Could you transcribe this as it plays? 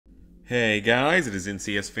Hey guys, it is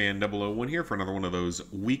NCS Fan 001 here for another one of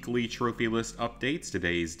those weekly trophy list updates.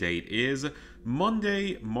 Today's date is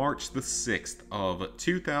Monday, March the 6th of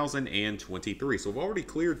 2023. So we've already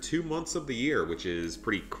cleared 2 months of the year, which is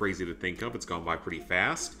pretty crazy to think of. It's gone by pretty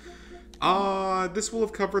fast. This will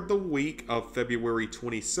have covered the week of February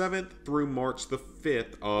 27th through March the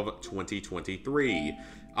 5th of 2023.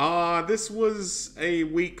 This was a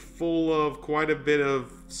week full of quite a bit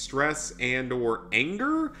of stress and or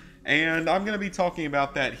anger. And I'm going to be talking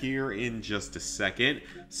about that here in just a second.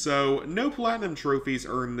 So, no Platinum trophies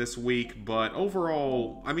earned this week, but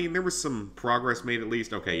overall, I mean, there was some progress made at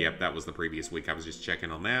least. Okay, yep, that was the previous week. I was just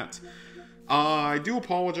checking on that. I do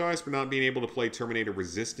apologize for not being able to play Terminator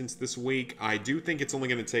Resistance this week. I do think it's only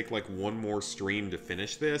going to take like one more stream to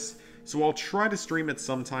finish this. So I'll try to stream it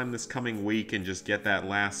sometime this coming week and just get that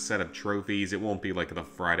last set of trophies. It won't be like the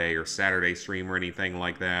Friday or Saturday stream or anything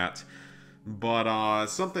like that. But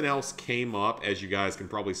something else came up, as you guys can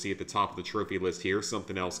probably see at the top of the trophy list here.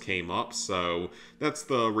 Something else came up, so that's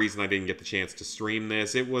the reason I didn't get the chance to stream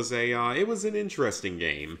this. It was an interesting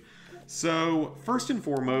game. So first and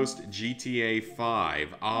foremost, GTA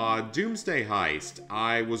 5, Doomsday Heist.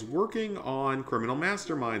 I was working on Criminal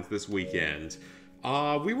Masterminds this weekend.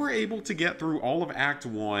 We were able to get through all of Act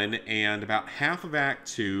 1 and about half of Act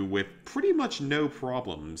 2 with pretty much no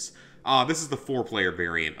problems. This is the 4-player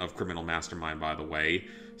variant of Criminal Mastermind, by the way.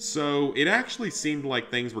 So it actually seemed like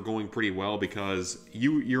things were going pretty well because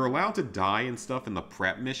you're allowed to die and stuff in the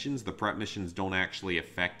prep missions. The prep missions don't actually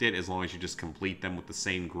affect it as long as you just complete them with the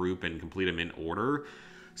same group and complete them in order.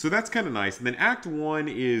 So that's kind of nice. And then Act 1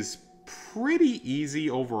 is pretty easy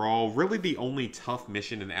overall. Really the only tough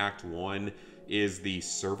mission in Act 1 is the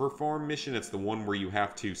server farm mission. It's the one where you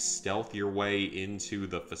have to stealth your way into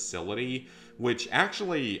the facility, which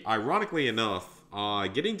actually, ironically enough,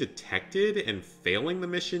 getting detected and failing the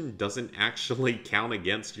mission doesn't actually count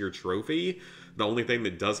against your trophy. The only thing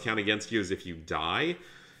that does count against you is if you die.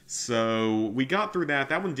 So we got through that.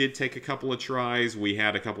 That one did take a couple of tries. We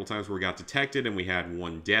had a couple times where we got detected and we had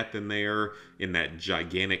one death in there in that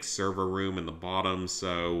gigantic server room in the bottom.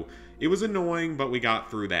 So it was annoying, but we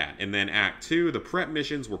got through that. And then Act 2, the prep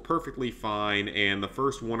missions were perfectly fine, and the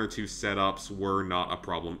first 1 or 2 setups were not a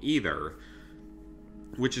problem either.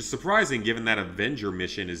 Which is surprising given that Avenger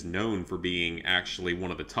mission is known for being actually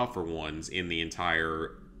one of the tougher ones in the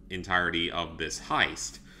entirety of this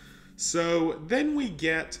heist. So then we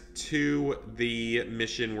get to the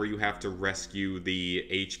mission where you have to rescue the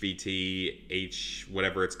HVT,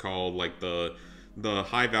 whatever it's called, like the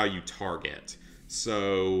high value target.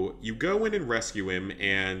 So you go in and rescue him,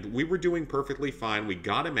 and we were doing perfectly fine. We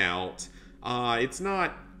got him out. It's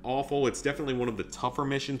not awful. It's definitely one of the tougher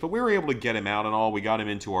missions, but we were able to get him out and all. We got him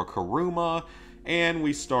into our Kuruma, and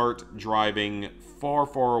we start driving far,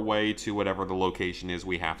 far away to whatever the location is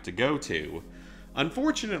we have to go to.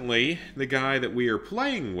 Unfortunately, the guy that we are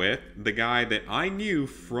playing with, the guy that I knew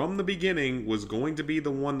from the beginning was going to be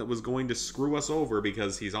the one that was going to screw us over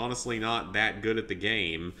because he's honestly not that good at the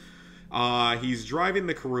game. He's driving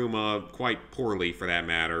the Kuruma quite poorly for that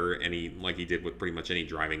matter, and like he did with pretty much any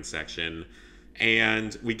driving section.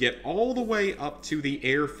 And we get all the way up to the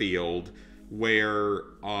airfield where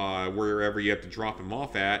wherever you have to drop him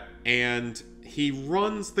off at, and he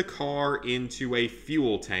runs the car into a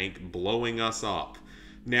fuel tank, blowing us up.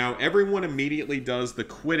 Now, everyone immediately does the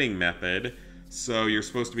quitting method, so you're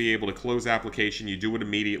supposed to be able to close application, you do it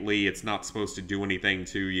immediately, it's not supposed to do anything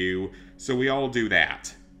to you, so we all do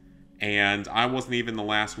that. And I wasn't even the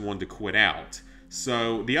last one to quit out.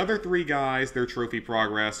 So the other 3 guys, their trophy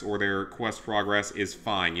progress or their quest progress is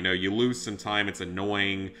fine. You know, you lose some time, it's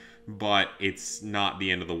annoying, but it's not the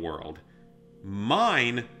end of the world.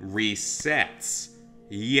 Mine resets.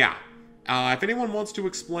 Yeah. If anyone wants to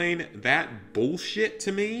explain that bullshit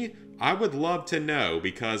to me, I would love to know,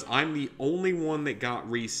 because I'm the only one that got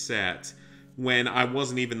reset when I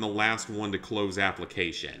wasn't even the last one to close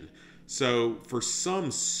application. So, for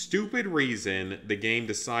some stupid reason, the game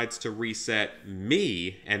decides to reset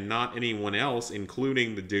me and not anyone else,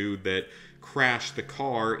 including the dude that crashed the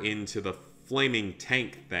car into the flaming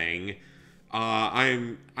tank thing.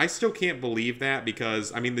 I still can't believe that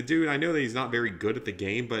because, I mean, the dude, I know that he's not very good at the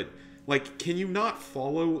game, but, like, can you not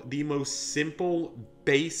follow the most simple,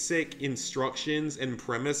 basic instructions and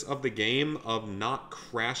premise of the game of not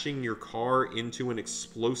crashing your car into an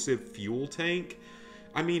explosive fuel tank?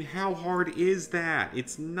 I mean, how hard is that?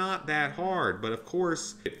 It's not that hard, but of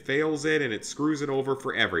course, it fails it and it screws it over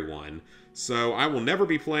for everyone. So I will never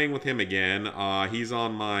be playing with him again. He's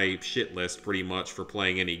on my shit list pretty much for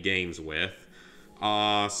playing any games with.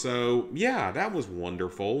 So yeah, that was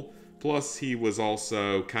wonderful. Plus, he was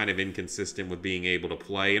also kind of inconsistent with being able to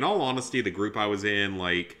play. In all honesty, the group I was in,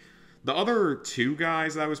 like, the other two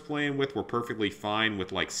guys I was playing with were perfectly fine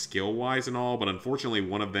with, like, skill-wise and all, but unfortunately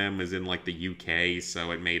one of them is in, like, the UK, so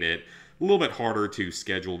it made it a little bit harder to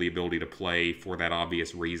schedule the ability to play for that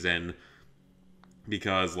obvious reason.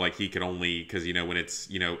 Because, like, he could only, because, you know, when it's,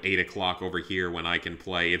 you know, 8 o'clock over here when I can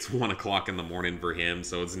play, it's 1 o'clock in the morning for him,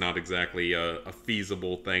 so it's not exactly a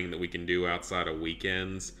feasible thing that we can do outside of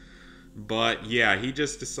weekends. But yeah, he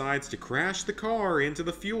just decides to crash the car into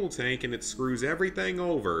the fuel tank and it screws everything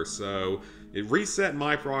over. So it reset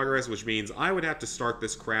my progress, which means I would have to start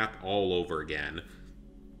this crap all over again.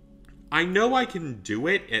 I know I can do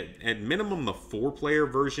it. At minimum, the 4-player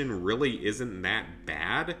version really isn't that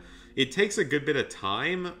bad. It takes a good bit of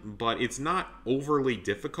time, but it's not overly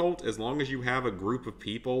difficult as long as you have a group of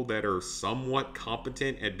people that are somewhat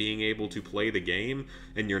competent at being able to play the game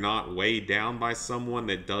and you're not weighed down by someone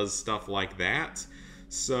that does stuff like that.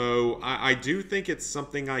 So I do think it's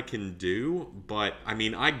something I can do, but I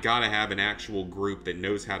mean, I gotta have an actual group that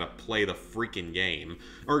knows how to play the freaking game.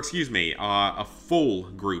 Or excuse me, a full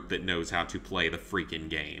group that knows how to play the freaking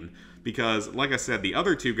game. Because, like I said, the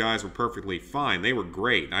other two guys were perfectly fine. They were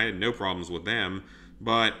great. I had no problems with them.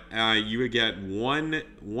 But you would get one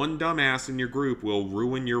dumbass in your group will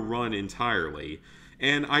ruin your run entirely.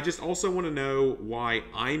 And I just also want to know why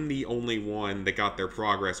I'm the only one that got their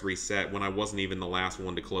progress reset when I wasn't even the last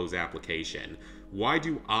one to close application. Why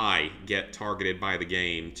do I get targeted by the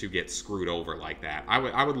game to get screwed over like that?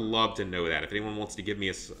 I would love to know that. If anyone wants to give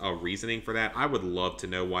me a reasoning for that, I would love to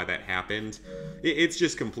know why that happened. It's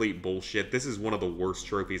just complete bullshit. This is one of the worst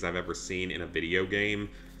trophies I've ever seen in a video game.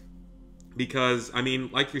 Because, I mean,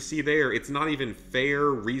 like you see there, it's not even fair,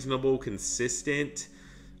 reasonable, consistent.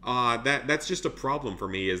 That's just a problem for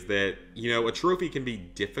me, is that, you know, a trophy can be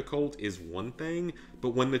difficult is one thing,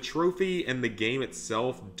 but when the trophy and the game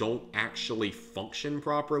itself don't actually function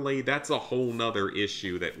properly, that's a whole nother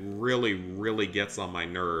issue that really, really gets on my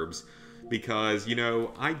nerves. Because, you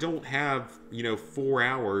know, I don't have, you know, 4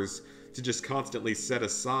 hours to just constantly set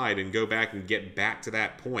aside and go back and get back to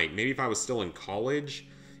that point. Maybe if I was still in college,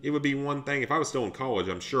 it would be one thing. If I was still in college,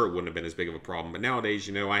 I'm sure it wouldn't have been as big of a problem. But nowadays,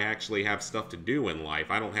 you know, I actually have stuff to do in life.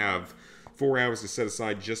 I don't have 4 hours to set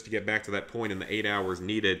aside just to get back to that point and the 8 hours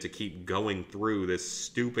needed to keep going through this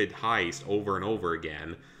stupid heist over and over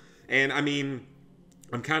again. And, I mean,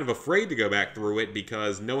 I'm kind of afraid to go back through it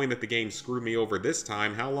because knowing that the game screwed me over this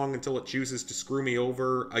time, how long until it chooses to screw me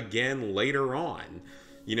over again later on?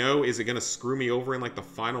 You know, is it going to screw me over in, like, the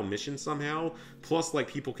final mission somehow? Plus, like,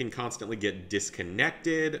 people can constantly get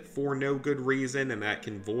disconnected for no good reason, and that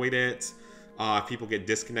can void it. If people get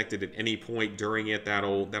disconnected at any point during it,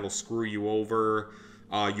 that'll screw you over.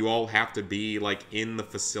 You all have to be, like, in the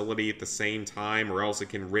facility at the same time, or else it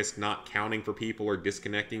can risk not counting for people or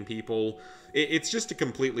disconnecting people. It's just a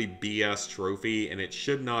completely BS trophy, and it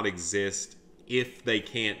should not exist if they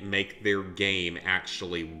can't make their game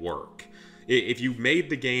actually work. If you made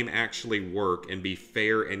the game actually work and be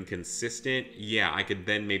fair and consistent, yeah, I could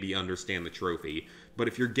then maybe understand the trophy. But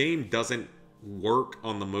if your game doesn't work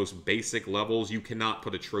on the most basic levels, you cannot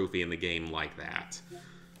put a trophy in the game like that.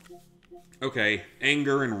 Okay,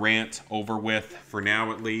 anger and rant over with, for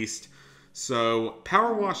now at least. So,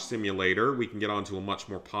 Power Wash Simulator, we can get on to a much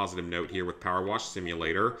more positive note here with Power Wash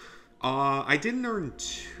Simulator. I didn't earn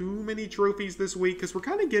too many trophies this week because we're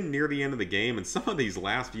kind of getting near the end of the game and some of these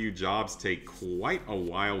last few jobs take quite a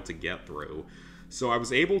while to get through. So I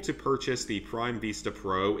was able to purchase the Prime Vista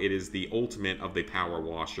Pro. It is the ultimate of the power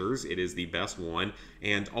washers. It is the best one,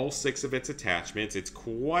 and all 6 of its attachments. It's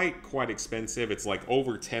quite expensive. It's like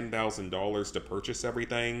over $10,000 to purchase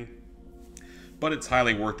everything. But it's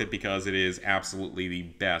highly worth it because it is absolutely the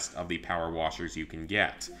best of the power washers you can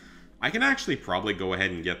get. I can actually probably go ahead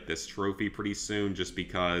and get this trophy pretty soon just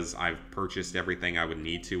because I've purchased everything I would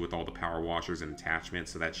need to with all the power washers and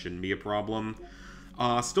attachments, so that shouldn't be a problem.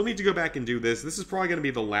 Still need to go back and do this. This is probably going to be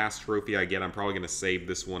the last trophy I get. I'm probably going to save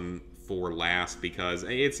this one for last because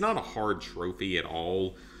it's not a hard trophy at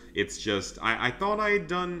all. It's just, I thought I had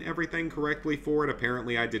done everything correctly for it.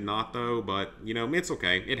 Apparently I did not though, but, you know, it's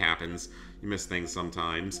okay. It happens. You miss things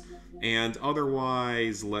sometimes. And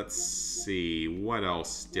otherwise, let's see, what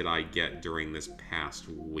else did I get during this past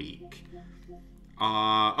week?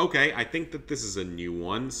 Okay, I think that this is a new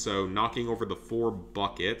one. So, knocking over the 4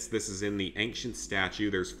 buckets. This is in the ancient statue.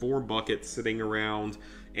 There's 4 buckets sitting around,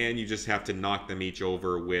 and you just have to knock them each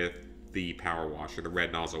over with the power washer. The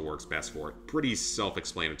red nozzle works best for it. Pretty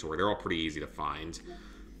self-explanatory. They're all pretty easy to find.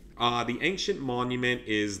 The ancient monument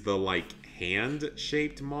is the, like,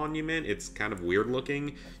 hand-shaped monument. It's kind of weird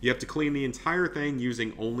looking. You have to clean the entire thing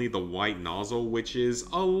using only the white nozzle, which is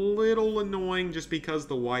a little annoying just because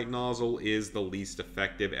the white nozzle is the least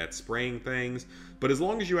effective at spraying things. But as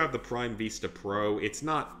long as you have the Prime Vista Pro, it's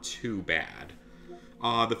not too bad.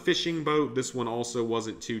 The fishing boat, this one also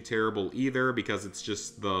wasn't too terrible either because it's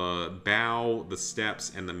just the bow, the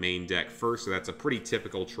steps, and the main deck first. So that's a pretty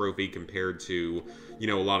typical trophy compared to, you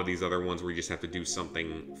know, a lot of these other ones where you just have to do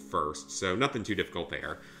something first. So nothing too difficult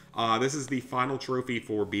there. This is the final trophy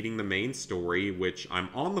for beating the main story, which I'm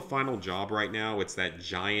on the final job right now. It's that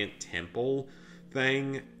giant temple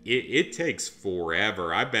thing. It takes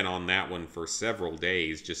forever. I've been on that one for several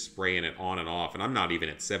days, just spraying it on and off, and I'm not even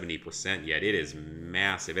at 70% yet. It is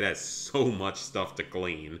massive. It has so much stuff to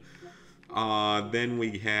clean. Then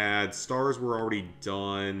we had stars were already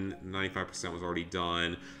done. 95% was already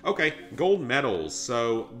done. Okay, gold medals.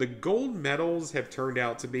 So the gold medals have turned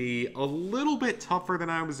out to be a little bit tougher than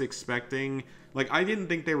I was expecting. Like, I didn't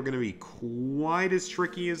think they were going to be quite as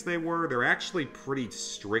tricky as they were. They're actually pretty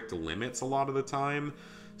strict limits a lot of the time.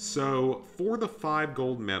 So, for the 5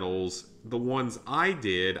 gold medals, the ones I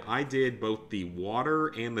did both the water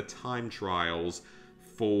and the time trials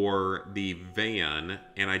for the van,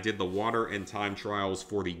 and I did the water and time trials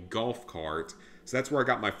for the golf cart. So that's where I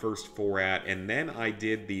got my first 4 at. And then I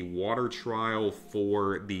did the water trial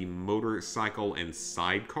for the motorcycle and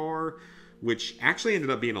sidecar, which actually ended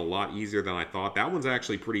up being a lot easier than I thought. That one's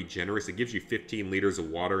actually pretty generous. It gives you 15 liters of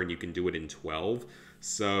water and you can do it in 12.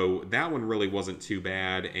 So that one really wasn't too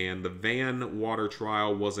bad. And the van water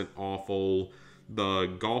trial wasn't awful. The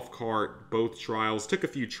golf cart, both trials, took a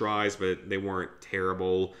few tries, but they weren't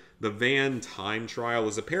terrible. The van time trial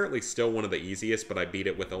is apparently still one of the easiest, but I beat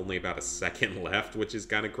it with only about a second left, which is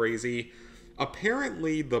kind of crazy.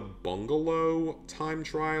 Apparently, the bungalow time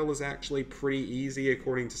trial is actually pretty easy.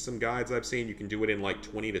 According to some guides I've seen, you can do it in like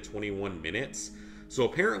 20 to 21 minutes. So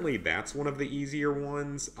apparently that's one of the easier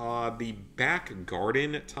ones. The back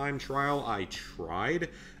garden time trial I tried.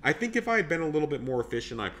 I think if I had been a little bit more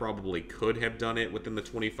efficient, I probably could have done it within the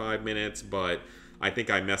 25 minutes, but I think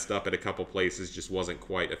I messed up at a couple places, just wasn't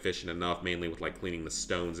quite efficient enough, mainly with like cleaning the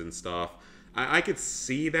stones and stuff. I could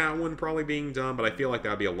see that one probably being done, but I feel like that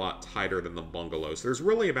would be a lot tighter than the bungalow. So there's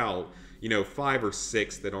really about, 5 or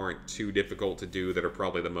 6 that aren't too difficult to do that are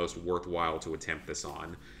probably the most worthwhile to attempt this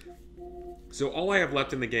on. So all I have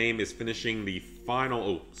left in the game is finishing the final...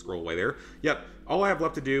 Oh, scroll away there. Yep, all I have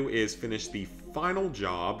left to do is finish the final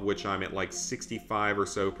job, which I'm at like 65 or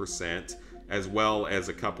so %, as well as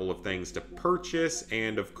a couple of things to purchase,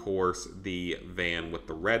 and of course the van with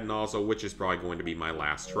the red nozzle, which is probably going to be my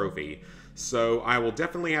last trophy. So I will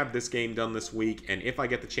definitely have this game done this week, and if I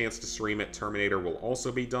get the chance to stream it, Terminator will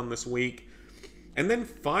also be done this week. And then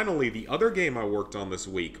finally, the other game I worked on this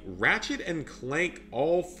week, Ratchet & Clank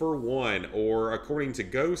All for One, or according to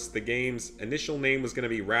Ghost, the game's initial name was going to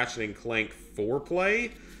be Ratchet & Clank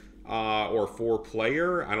 4Play, or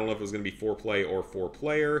 4-player. I don't know if it was going to be 4-play or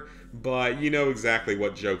 4-player, but you know exactly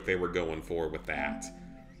what joke they were going for with that.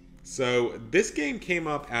 So this game came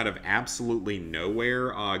up out of absolutely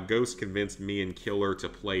nowhere. Ghost convinced me and Killer to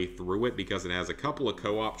play through it because it has a couple of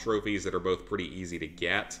co-op trophies that are both pretty easy to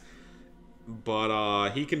get.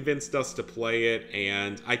 But he convinced us to play it,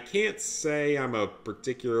 and I can't say I'm a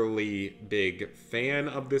particularly big fan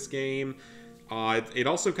of this game. It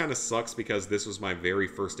also kind of sucks because this was my very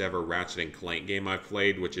first ever Ratchet & Clank game I've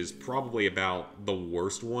played, which is probably about the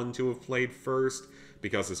worst one to have played first,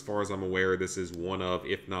 because as far as I'm aware, this is one of,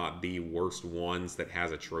 if not the worst ones that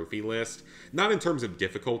has a trophy list. Not in terms of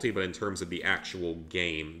difficulty, but in terms of the actual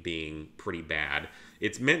game being pretty bad.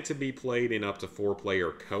 It's meant to be played in up to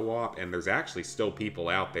 4-player co-op, and there's actually still people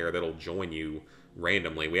out there that'll join you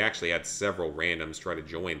randomly. We actually had several randoms try to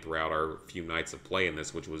join throughout our few nights of playing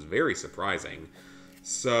this, which was very surprising.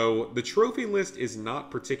 So the trophy list is not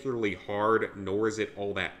particularly hard, nor is it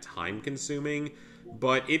all that time-consuming,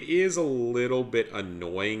 but it is a little bit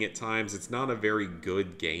annoying at times. It's not a very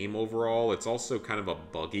good game overall. It's also kind of a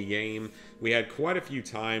buggy game. We had quite a few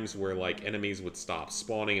times where like enemies would stop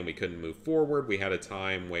spawning and we couldn't move forward. We had a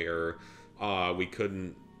time where we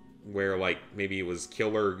couldn't, where like maybe it was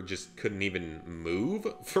Killer just couldn't even move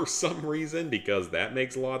for some reason, because that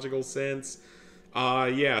makes logical sense.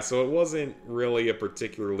 Yeah, so it wasn't really a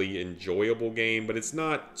particularly enjoyable game, but it's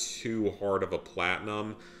not too hard of a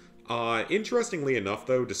platinum. Interestingly enough,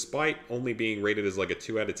 though, despite only being rated as like a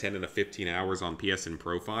 2 out of 10 and a 15 hours on PSN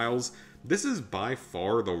profiles, this is by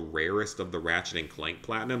far the rarest of the Ratchet & Clank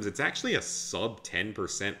Platinums. It's actually a sub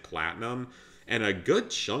 10% platinum, And a good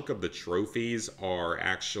chunk of the trophies are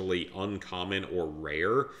actually uncommon or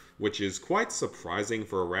rare, which is quite surprising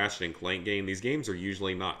for a Ratchet and Clank game. These games are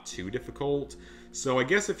usually not too difficult. So I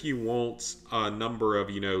guess if you want a number of,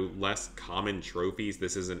 less common trophies,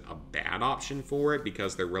 this isn't a bad option for it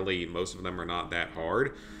because most of them are not that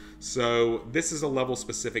hard. So this is a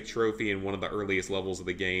level-specific trophy in one of the earliest levels of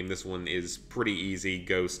the game. This one is pretty easy.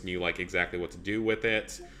 Ghost knew exactly what to do with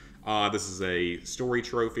it. This is a story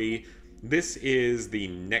trophy. This is the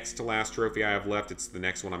next to last trophy I have left. It's the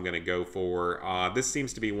next one I'm going to go for. This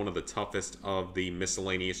seems to be one of the toughest of the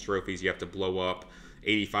miscellaneous trophies. You have to blow up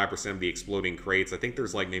 85% of the exploding crates. I think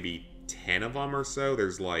there's maybe 10 of them or so.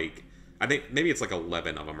 There's I think maybe it's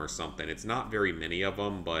 11 of them or something. It's not very many of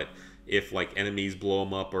them, but if enemies blow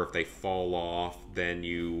them up or if they fall off, then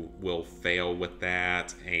you will fail with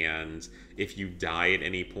that. And if you die at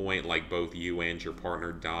any point, both you and your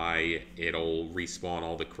partner die, it'll respawn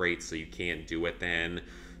all the crates, so you can't do it then.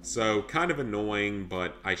 So kind of annoying,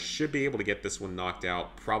 but I should be able to get this one knocked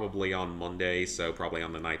out probably on Monday, so probably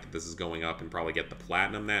on the night that this is going up, and probably get the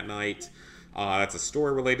platinum that night. That's a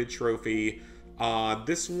story-related trophy.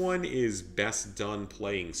 This one is best done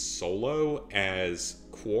playing solo as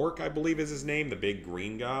Quark, I believe is his name, the big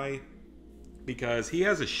green guy, because he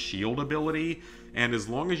has a shield ability, and as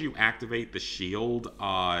long as you activate the shield,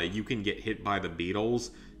 you can get hit by the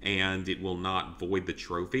beetles, and it will not void the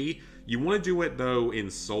trophy. You want to do it, though, in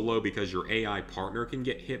solo because your AI partner can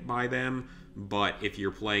get hit by them, but if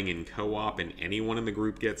you're playing in co-op and anyone in the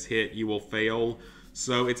group gets hit, you will fail.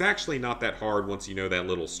 So it's actually not that hard once you know that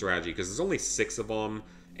little strategy, because there's only 6 of them,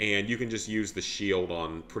 and you can just use the shield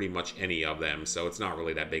on pretty much any of them, so it's not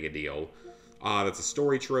really that big a deal. That's a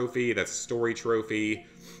story trophy. That's a story trophy.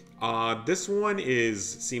 This one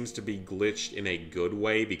seems to be glitched in a good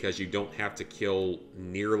way because you don't have to kill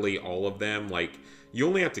nearly all of them. You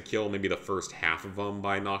only have to kill maybe the first half of them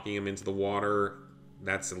by knocking them into the water.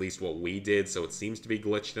 That's at least what we did, so it seems to be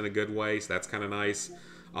glitched in a good way, so that's kind of nice.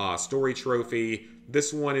 Story trophy.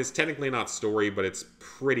 This one is technically not story, but it's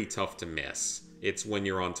pretty tough to miss. It's when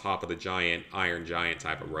you're on top of the giant Iron Giant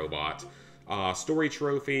type of robot. Story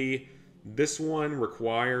trophy. This one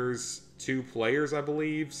requires 2 players, I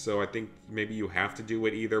believe, so I think maybe you have to do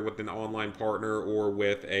it either with an online partner or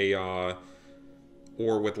with a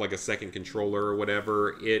second controller or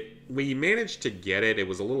whatever. We managed to get it. It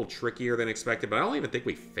was a little trickier than expected, but I don't even think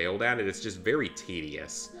we failed at it. It's just very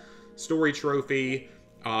tedious. Story trophy.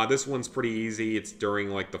 This one's pretty easy. It's during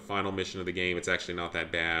the final mission of the game. It's actually not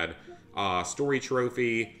that bad. Story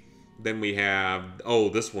trophy. Then we have... Oh,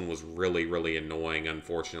 this one was really, really annoying,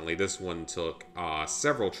 unfortunately. This one took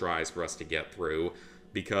several tries for us to get through,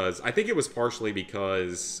 because I think it was partially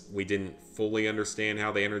because we didn't fully understand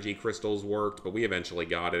how the energy crystals worked, but we eventually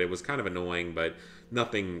got it. It was kind of annoying, but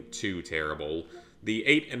nothing too terrible. The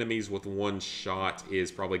 8 enemies with 1 shot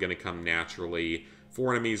is probably going to come naturally.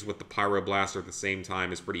 4 enemies with the Pyroblaster at the same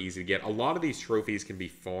time is pretty easy to get. A lot of these trophies can be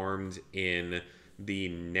farmed in the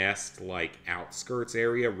nest outskirts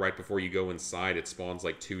area right before you go inside. It spawns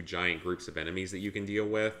 2 giant groups of enemies that you can deal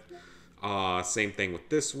with. Same thing with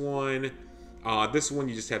this one. This one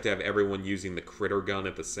you just have to have everyone using the critter gun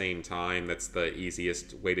at the same time. That's the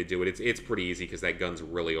easiest way to do it. It's pretty easy because that gun's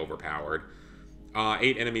really overpowered.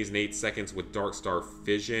 8 enemies in 8 seconds with Dark Star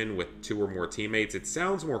Fission with 2 or more teammates. It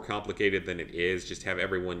sounds more complicated than it is. Just have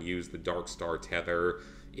everyone use the Dark Star tether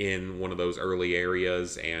in one of those early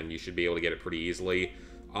areas, and you should be able to get it pretty easily.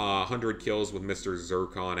 100 kills with Mr.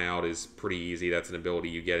 Zircon out is pretty easy. That's an ability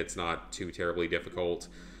you get. It's not too terribly difficult.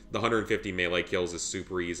 The 150 melee kills is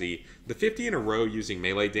super easy. The 50 in a row using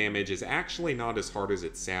melee damage is actually not as hard as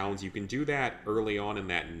it sounds. You can do that early on in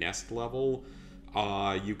that nest level.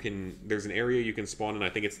 There's an area you can spawn in. I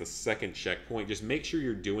think it's the second checkpoint. Just make sure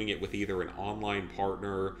you're doing it with either an online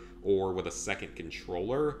partner or with a second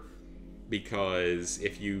controller, because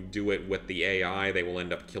if you do it with the AI, they will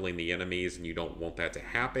end up killing the enemies, and you don't want that to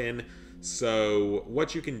happen. So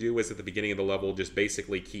what you can do is at the beginning of the level, just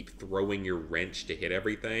basically keep throwing your wrench to hit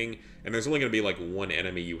everything. And there's only going to be 1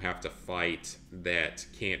 enemy you have to fight that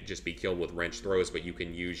can't just be killed with wrench throws, but you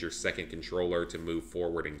can use your second controller to move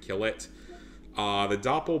forward and kill it. The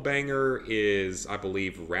Doppelbanger is, I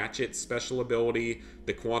believe, Ratchet's special ability.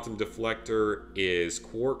 The Quantum Deflector is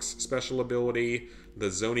Quark's special ability. The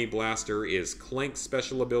Zoni Blaster is Clank's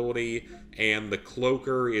special ability. And the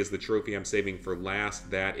Cloaker is the trophy I'm saving for last.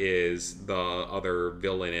 That is the other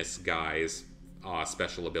villainous guy's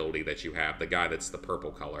special ability that you have. The guy that's the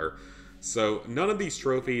purple color. So none of these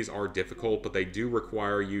trophies are difficult, but they do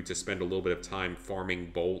require you to spend a little bit of time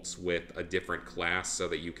farming bolts with a different class so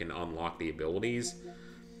that you can unlock the abilities.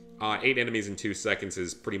 8 enemies in 2 seconds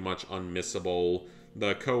is pretty much unmissable.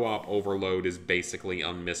 The co-op overload is basically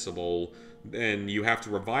unmissable. Then you have to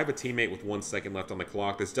revive a teammate with 1 second left on the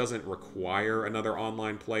clock. This doesn't require another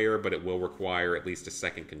online player, but it will require at least a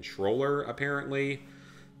second controller, apparently.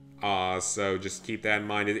 So just keep that in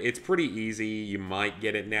mind. It's pretty easy. You might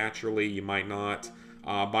get it naturally, you might not.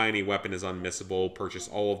 Buy any weapon is unmissable. Purchase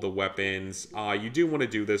all of the weapons. You do want to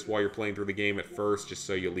do this while you're playing through the game at first, just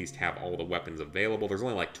so you at least have all the weapons available. There's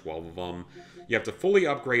only like 12 of them. You have to fully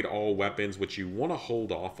upgrade all weapons, which you want to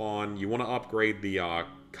hold off on. You want to upgrade the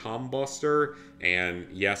Combuster, and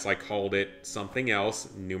yes, I called it something else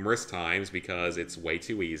numerous times because it's way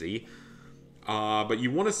too easy. But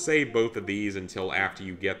you want to save both of these until after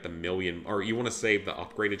you get the million, or you want to save the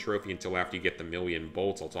upgraded trophy until after you get the 1,000,000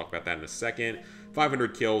 bolts. I'll talk about that in a second.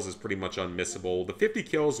 500 kills is pretty much unmissable. The 50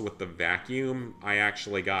 kills with the vacuum, I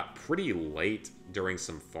actually got pretty late during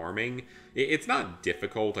some farming. It's not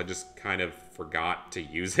difficult, I just kind of forgot to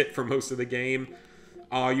use it for most of the game.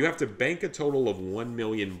 You have to bank a total of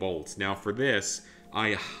 1,000,000 bolts. Now for this,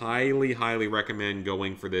 I highly, highly recommend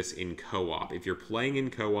going for this in co-op. If you're playing in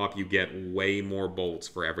co-op, you get way more bolts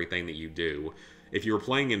for everything that you do. If you were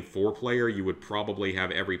playing in 4-player, you would probably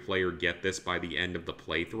have every player get this by the end of the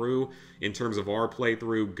playthrough. In terms of our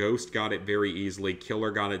playthrough, Ghost got it very easily,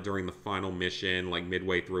 Killer got it during the final mission, like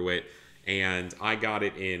midway through it, and I got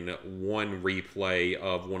it in one replay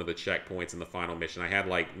of one of the checkpoints in the final mission. I had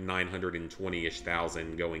like 920-ish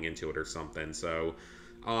thousand going into it or something, so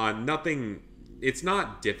nothing... It's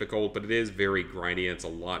not difficult, but it is very grindy, and it's a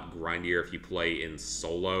lot grindier if you play in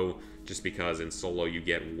solo, just because in solo you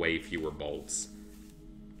get way fewer bolts.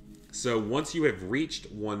 So once you have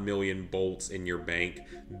reached 1,000,000 bolts in your bank,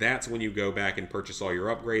 that's when you go back and purchase all your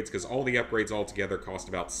upgrades, because all the upgrades altogether cost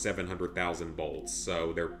about 700,000 bolts,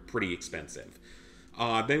 so they're pretty expensive.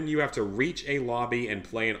 Then you have to reach a lobby and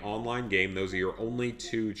play an online game. Those are your only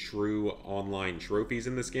 2 true online trophies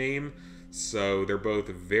in this game. So they're both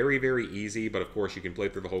very, very easy, but of course you can play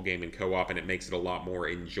through the whole game in co-op, and it makes it a lot more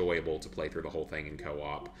enjoyable to play through the whole thing in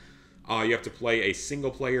co-op. You have to play a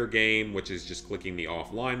single-player game, which is just clicking the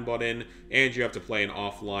offline button, and you have to play an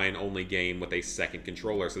offline-only game with a second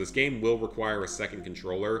controller. So this game will require a second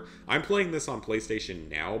controller. I'm playing this on PlayStation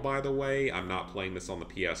Now, by the way. I'm not playing this on the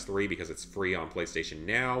PS3 because it's free on PlayStation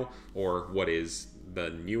Now, or what is the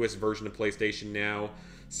newest version of PlayStation Now.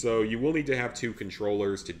 So you will need to have 2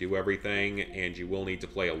 controllers to do everything, and you will need to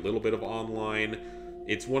play a little bit of online.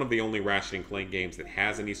 It's one of the only Ratchet & Clank games that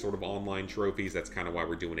has any sort of online trophies. That's kind of why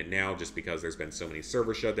we're doing it now, just because there's been so many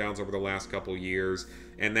server shutdowns over the last couple years.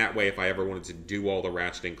 And that way, if I ever wanted to do all the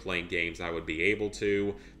Ratchet & Clank games, I would be able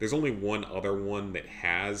to. There's only one other one that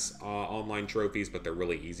has online trophies, but they're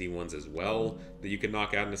really easy ones as well that you can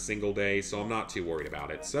knock out in a single day, so I'm not too worried about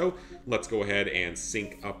it. So let's go ahead and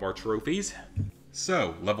sync up our trophies.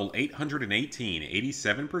 So, level 818,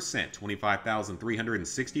 87%,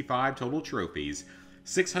 25,365 total trophies,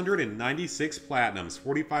 696 platinums,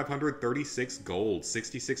 4,536 golds,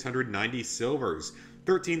 6,690 silvers,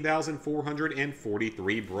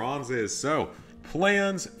 13,443 bronzes. So,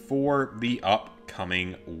 plans for the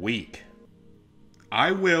upcoming week.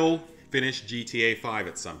 I will finish GTA 5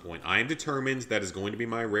 at some point. I am determined that is going to be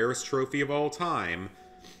my rarest trophy of all time.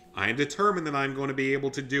 I am determined that I'm going to be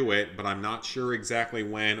able to do it, but I'm not sure exactly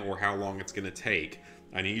when or how long it's going to take.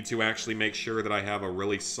 I need to actually make sure that I have a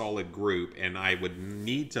really solid group, and I would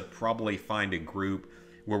need to probably find a group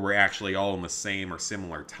where we're actually all in the same or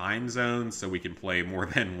similar time zones so we can play more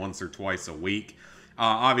than once or twice a week.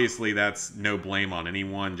 Obviously, that's no blame on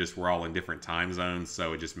anyone, just we're all in different time zones,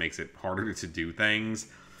 so it just makes it harder to do things.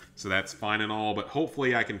 So that's fine and all, but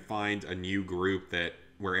hopefully I can find a new group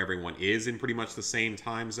where everyone is in pretty much the same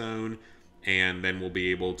time zone, and then we'll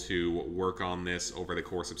be able to work on this over the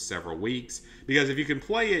course of several weeks. Because if you can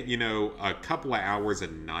play it, you know, a couple of hours a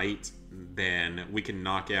night, then we can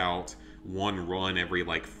knock out one run every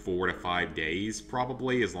like 4 to 5 days,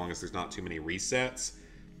 probably, as long as there's not too many resets.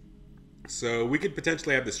 So we could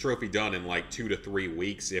potentially have this trophy done in like 2 to 3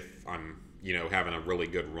 weeks if I'm, you know, having a really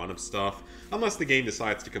good run of stuff. Unless the game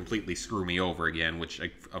decides to completely screw me over again, which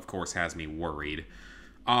of course has me worried.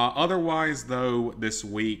 Otherwise, though, this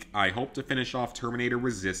week, I hope to finish off Terminator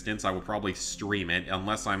Resistance. I will probably stream it.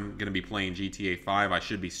 Unless I'm going to be playing GTA 5, I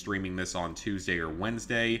should be streaming this on Tuesday or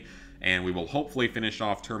Wednesday. And we will hopefully finish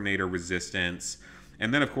off Terminator Resistance.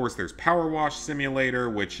 And then, of course, there's Power Wash Simulator,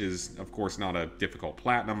 which is, of course, not a difficult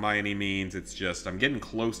platinum by any means. It's just, I'm getting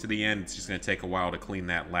close to the end. It's just going to take a while to clean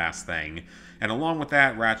that last thing. And along with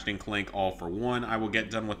that, Ratchet & Clank All for One I will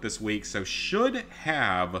get done with this week. So should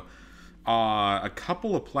have a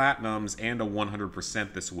couple of platinums, and a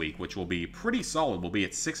 100% this week, which will be pretty solid. We'll be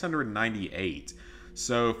at 698.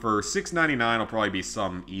 So for 699, it'll probably be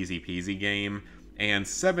some easy peasy game. And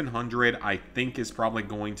 700, I think, is probably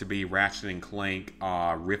going to be Ratchet & Clank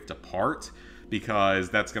Rift Apart, because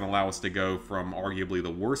that's going to allow us to go from arguably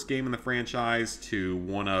the worst game in the franchise to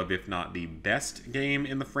one of, if not the best game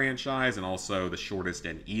in the franchise, and also the shortest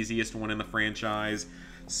and easiest one in the franchise.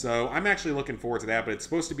 So I'm actually looking forward to that, but it's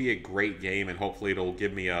supposed to be a great game, and hopefully it'll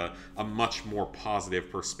give me a much more positive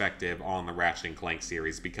perspective on the Ratchet & Clank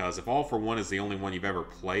series, because if All for One is the only one you've ever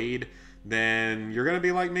played, then you're going to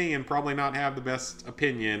be like me and probably not have the best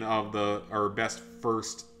opinion of the, or best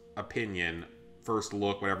first opinion, first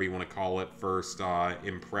look, whatever you want to call it, first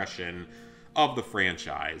impression of the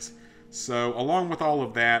franchise. So along with all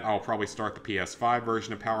of that, I'll probably start the PS5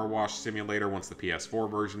 version of Power Wash Simulator once the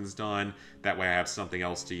PS4 version's done. That way I have something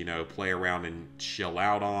else to, you know, play around and chill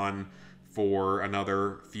out on for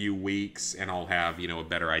another few weeks, and I'll have, you know, a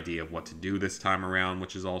better idea of what to do this time around,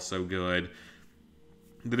 which is also good.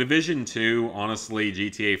 The Division 2, honestly,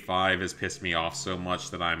 GTA 5 has pissed me off so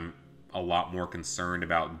much that I'm a lot more concerned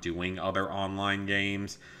about doing other online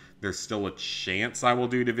games. There's still a chance I will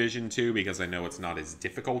do Division 2 because I know it's not as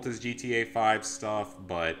difficult as GTA 5 stuff,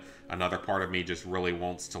 but another part of me just really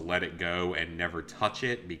wants to let it go and never touch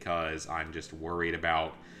it because I'm just worried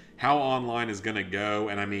about how online is going to go.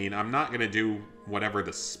 And I mean, I'm not going to do whatever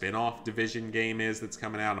the spin-off Division game is that's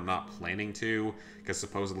coming out. I'm not planning to, because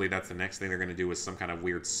supposedly that's the next thing they're going to do, is some kind of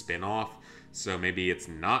weird spin-off. So maybe it's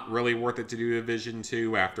not really worth it to do Division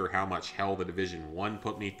 2 after how much hell the Division 1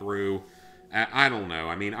 put me through. I don't know.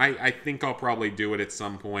 I mean, I think I'll probably do it at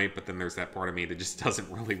some point, but then there's that part of me that just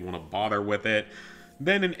doesn't really want to bother with it.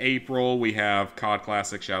 Then in April, we have COD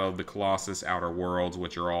Classic, Shadow of the Colossus, Outer Worlds,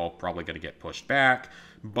 which are all probably going to get pushed back.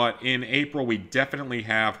 But in April, we definitely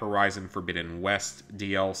have Horizon Forbidden West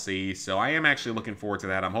DLC, so I am actually looking forward to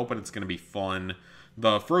that. I'm hoping it's going to be fun.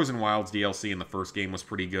 The Frozen Wilds DLC in the first game was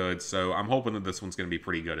pretty good, so I'm hoping that this one's going to be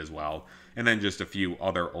pretty good as well. And then just a few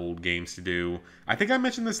other old games to do. I think I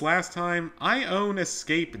mentioned this last time. I own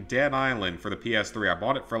Escape Dead Island for the PS3. I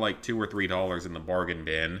bought it for like $2 or $3 in the bargain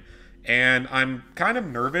bin. And I'm kind of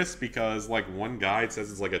nervous because, like, one guide says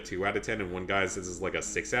it's like a 2 out of 10 and one guy says it's like a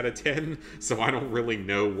 6 out of 10. So I don't really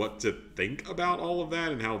know what to think about all of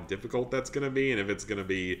that and how difficult that's going to be and if it's going to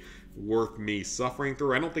be worth me suffering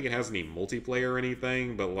through. I don't think it has any multiplayer or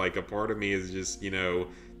anything, but, like, a part of me is just, you know,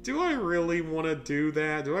 do I really want to do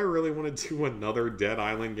that? Do I really want to do another Dead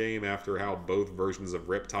Island game after how both versions of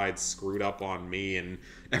Riptide screwed up on me and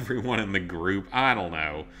everyone in the group? I don't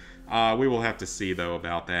know. We will have to see, though,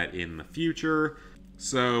 about that in the future.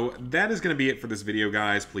 So that is going to be it for this video,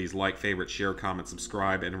 guys. Please like, favorite, share, comment,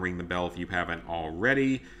 subscribe, and ring the bell if you haven't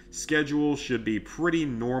already. Schedule should be pretty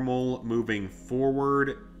normal moving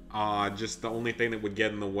forward. Just the only thing that would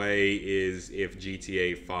get in the way is if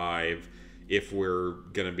GTA 5, if we're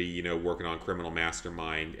going to be, you know, working on Criminal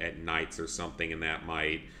Mastermind at nights or something, and that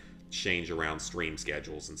might change around stream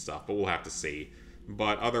schedules and stuff, but we'll have to see.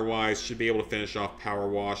 But otherwise, should be able to finish off Power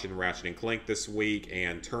Wash and Ratchet & Clank this week,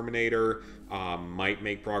 and Terminator might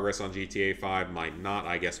make progress on GTA 5, might not.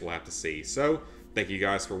 I guess we'll have to see. So, thank you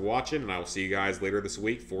guys for watching, and I will see you guys later this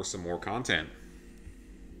week for some more content.